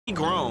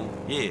grown,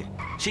 yeah.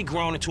 She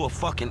grown into a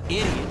fucking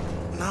idiot.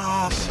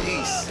 No,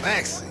 she's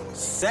sexy.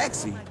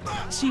 Sexy?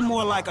 She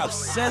more like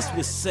obsessed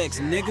with sex,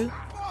 nigga.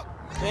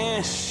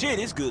 Man, shit,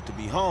 it's good to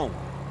be home.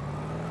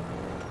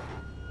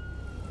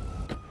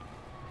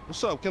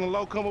 What's up? Can a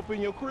low come up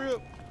in your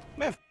crib?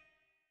 Man,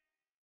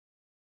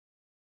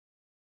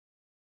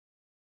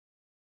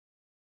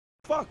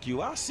 fuck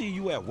you. I'll see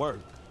you at work.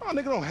 Oh,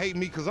 nigga, don't hate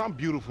me because I'm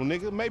beautiful,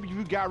 nigga. Maybe if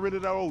you got rid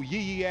of that old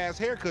yee-yee-ass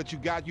haircut you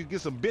got, you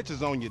get some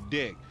bitches on your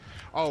dick.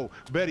 Oh,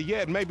 better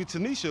yet, maybe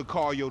Tanisha will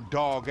call your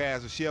dog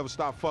ass if she ever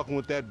stop fucking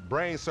with that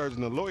brain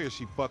surgeon and lawyer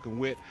she fucking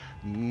with,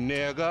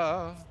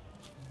 nigga.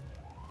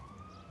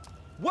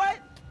 What?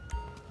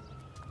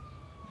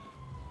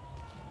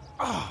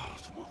 Oh,